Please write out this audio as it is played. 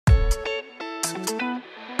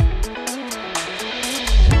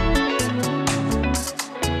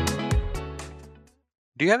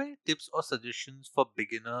Do you have any tips or suggestions for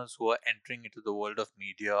beginners who are entering into the world of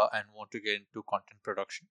media and want to get into content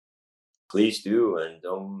production? Please do, and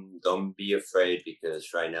don't be afraid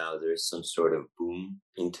because right now there's some sort of boom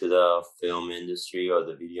into the film industry or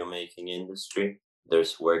the video making industry.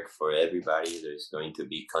 There's work for everybody. There's going to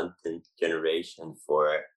be content generation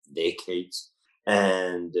for decades,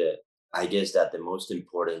 and I guess that the most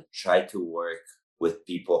important, try to work with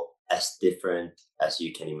people as different as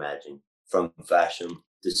you can imagine, from fashion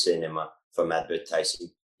to cinema, from advertising.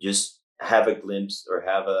 Just have a glimpse or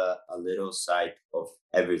have a little sight of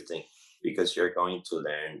everything because you're going to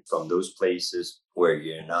learn from those places where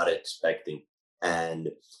you're not expecting and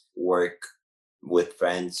work with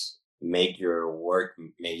friends, make your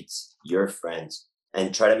workmates your friends,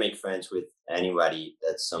 and try to make friends with anybody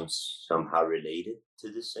that's somehow related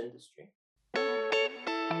to this industry.